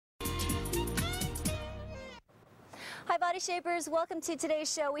Hi Body Shapers, welcome to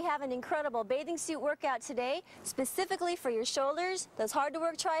today's show. We have an incredible bathing suit workout today, specifically for your shoulders, those hard to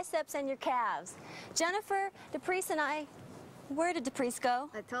work triceps, and your calves. Jennifer, Deprise, and I, where did Deprise go?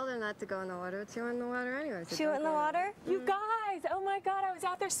 I told her not to go in the water. She went in the water anyway. She went in the water? You guys, oh my God, I was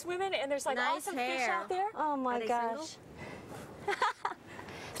out there swimming and there's like Nice awesome hair. fish out there. Oh my gosh.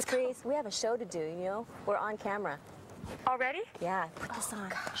 Deprise, we have a show to do, you know? We're on camera. Already? Yeah, put this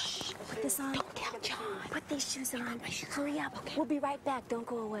on. Shh, put this on. Don't tell John. Put these shoes on. Hurry up. Okay. We'll be right back. Don't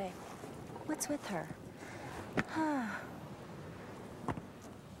go away. What's with her?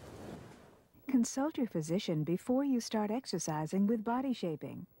 Consult your physician before you start exercising with body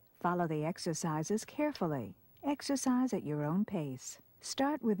shaping. Follow the exercises carefully. Exercise at your own pace.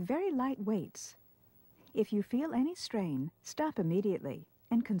 Start with very light weights. If you feel any strain, stop immediately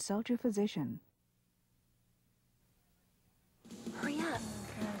and consult your physician. Hurry up.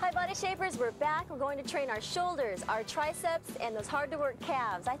 Hi Body Shapers, we're back. We're going to train our shoulders, our triceps, and those hard to work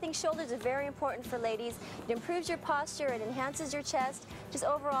calves. I think shoulders are very important for ladies. It improves your posture, it enhances your chest. Just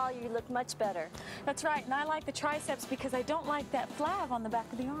overall, you look much better. That's right, and I like the triceps because I don't like that flab on the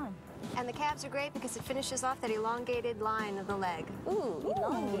back of the arm. And the calves are great because it finishes off that elongated line of the leg. Ooh,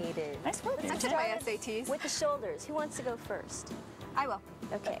 elongated. Nice work. I took my SATs. With the shoulders. Who wants to go first? I will.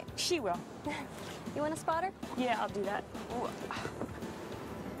 Okay. She will. You want a spotter? Yeah, I'll do that.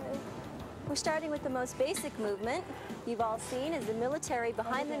 We're starting with the most basic movement you've all seen is the military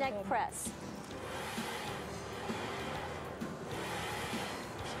behind the neck press.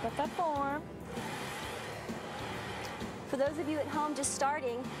 Got that form. For those of you at home just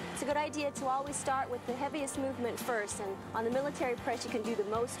starting, it's a good idea to always start with the heaviest movement first. And on the military press, you can do the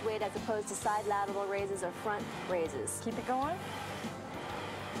most weight as opposed to side lateral raises or front raises. Keep it going.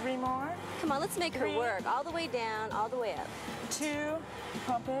 3 more. Come on, let's make her 3. work. All the way down, all the way up. 2.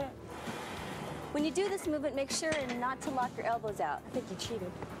 Pump it. When you do this movement, make sure not to lock your elbows out. I think you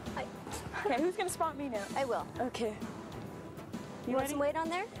cheated. Okay, who's going to spot me now? I will. Okay. You want some weight on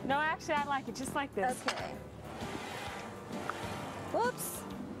there? No, actually, I like it just like this. Okay. Whoops.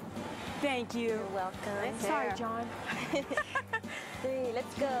 Thank you. You're welcome. Sorry, John. 3,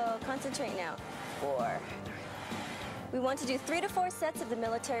 let's go. Concentrate now. 4. We want to do 3 to 4 sets of the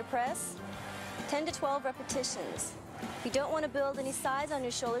military press, 10 to 12 repetitions. If you don't want to build any size on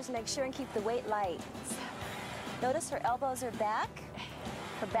your shoulders, make sure and keep the weight light. Notice her elbows are back.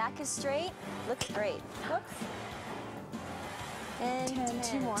 Her back is straight. Looks great. Whoops. And 10.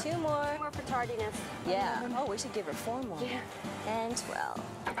 2 more. 2 more. 2 more for tardiness. Yeah. Oh, we should give her 4 more. Yeah. And 12.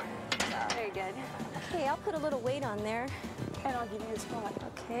 Very good. Okay, I'll put a little weight on there. And I'll give you a spot.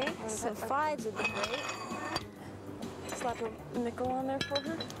 Okay, so 5 would be great. Slap a nickel on there for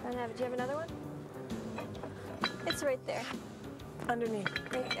her. Do you have another one? It's right there. Underneath.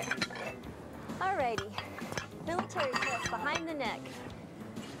 Right there. Alrighty. Military press behind the neck.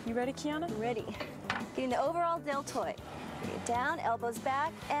 You ready, Kiana? Ready. Getting the overall deltoid. Down, elbows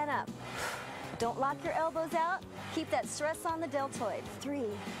back, and up. Don't lock your elbows out. Keep that stress on the deltoid. 3.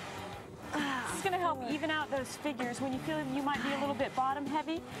 This is going to help even out those figures. When you feel you might be a little bit bottom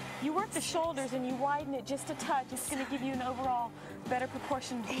heavy, you work the shoulders and you widen it just a touch. It's going to give you an overall better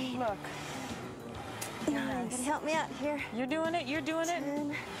proportioned look. 9. Can you help me out here? You're doing it. You're doing 10.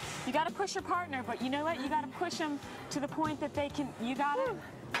 it. You got to push your partner, but you know what? You got to push them to the point that they can. You got it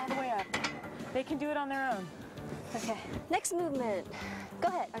all the way up. They can do it on their own. Okay. Next movement. Go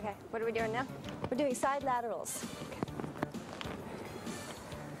ahead. Okay. What are we doing now? We're doing side laterals.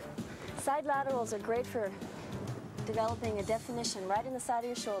 Side laterals are great for developing a definition right in the side of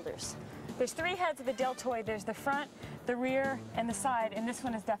your shoulders. There's 3 heads of the deltoid. There's the front, the rear, and the side, and this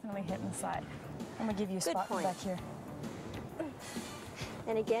one is definitely hitting the side. I'm going to give you a Good spot point. back here.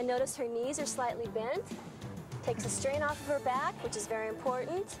 And again, notice her knees are slightly bent. Takes a strain off of her back, which is very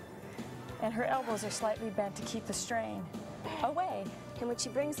important. And her elbows are slightly bent to keep the strain away. And when she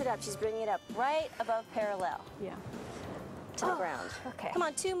brings it up, she's bringing it up right above parallel. Yeah. To the ground. Okay. Come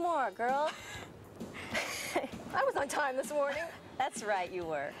on, 2 more, girl. I was on time this morning. That's right, you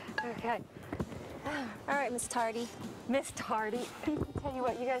were. Okay. All right, Miss Tardy. Miss Tardy. Tell you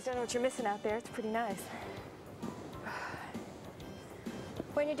what, you guys don't know what you're missing out there. It's pretty nice.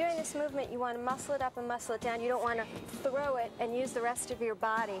 When you're doing this movement, you want to muscle it up and muscle it down. You don't want to throw it and use the rest of your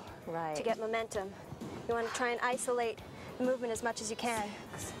body to get momentum. You want to try and isolate the movement as much as you can.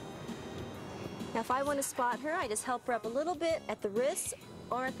 Now, if I want to spot her, I just help her up a little bit at the wrist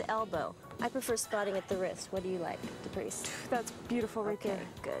or at the elbow. I prefer spotting at the wrist. What do you like, Deprise? That's beautiful right there.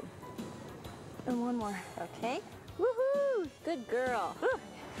 Good. And 1 more. Okay. Woohoo! Good girl. Woo.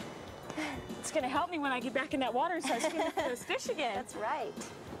 It's going to help me when I get back in that water and start swimming for those fish again. That's right.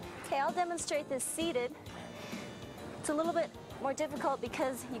 Okay, I'll demonstrate this seated. It's a little bit more difficult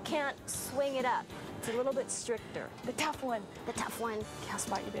because you can't swing it up. It's a little bit stricter. The tough one. The tough one. I'll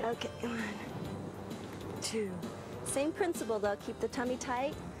spot you, babe. Okay, 1, 2. Same principle though, keep the tummy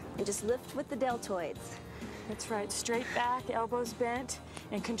tight and just lift with the deltoids. That's right, straight back, elbows bent,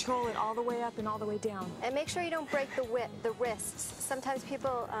 and control it all the way up and all the way down. And make sure you don't break the wrists. Sometimes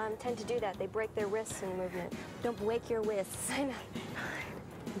people tend to do that. They break their wrists in the movement. Don't break your wrists. I know.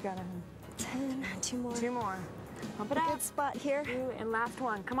 You got it. 10, 2 more. 2 more. Pump it A up. good spot here. 2, and last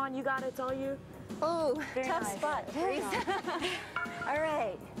one. Come on, you got it, it's all you. Oh, Very tough nice. spot. Very All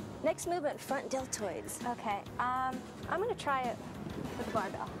right, next movement, front deltoids. Okay. I'm going to try it with the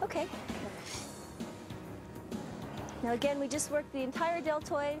barbell. Okay. Now again, we just worked the entire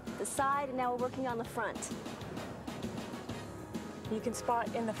deltoid, the side, and now we're working on the front. You can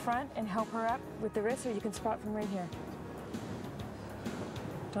spot in the front and help her up with the wrist, or you can spot from right here.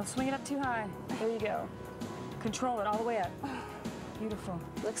 Don't swing it up too high. There you go. Control it all the way up. Beautiful.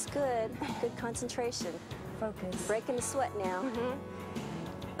 Looks good. Good concentration. Focus. Breaking the sweat now.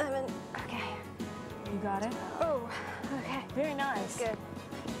 Okay. You got it? Oh, okay. Very nice. Good.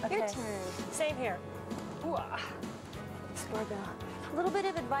 Okay. Your turn. Same here. Ooh-ah. This barbell. A little bit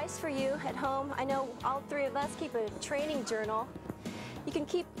of advice for you at home. I know all 3 of us keep a training journal. You can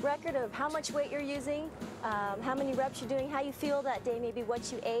keep record of how much weight you're using, how many reps you're doing, how you feel that day, maybe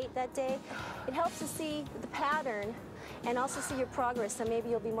what you ate that day. It helps to see the pattern and also see your progress, so maybe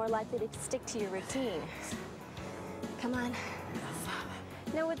you'll be more likely to stick to your routine. Come on.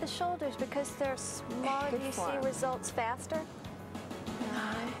 Now with the shoulders, because they're smaller, do you see results faster?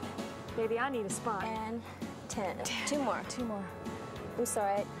 9 Baby, I need a spot. and 10. 2 more. 2 more. I'm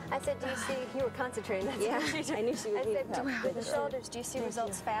sorry. I said, do you see, you were concentrating. That's Yeah, what she I knew she I would need said, help. with the shoulders, do you see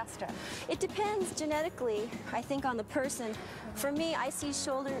results faster? It depends genetically, I think, on the person. For me, I see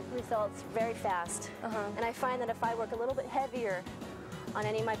shoulder results very fast. And I find that if I work a little bit heavier on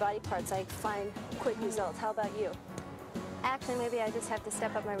any of my body parts, I find quick results. How about you? Actually, maybe I just have to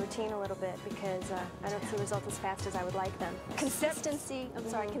step up my routine a little bit because I don't see results as fast as I would like them. Consistency, I'm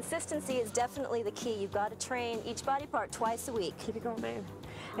sorry, consistency is definitely the key. You've got to train each body part twice a week. Keep it going, babe.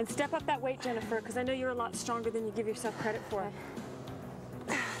 And step up that weight, Jennifer, because I know you're a lot stronger than you give yourself credit for.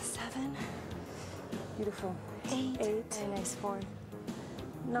 7, Beautiful. 8, 8. Very nice form.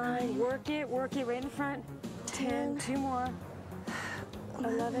 9. Work it right in the front. 10. 2 more.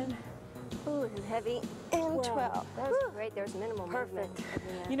 11. ooh, this is heavy, and 12. That was great. There's minimal movement.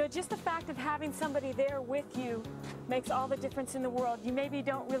 You know, just the fact of having somebody there with you makes all the difference in the world. You maybe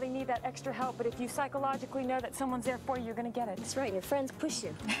don't really need that extra help, but if you psychologically know that someone's there for you, you're going to get it. That's right, your friends push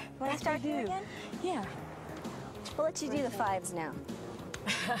you. Want to start here again? Yeah. We'll let you do the 5s now.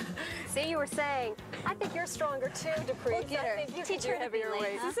 See, you were saying, I think you're stronger too, Deprise. We'll get her. I think you Teach can her do to be heavier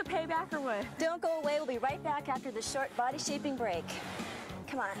late, weights. Is this a payback or what? Don't go away. We'll be right back after the short body shaping break.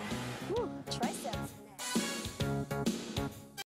 Come on. Woo, tricep.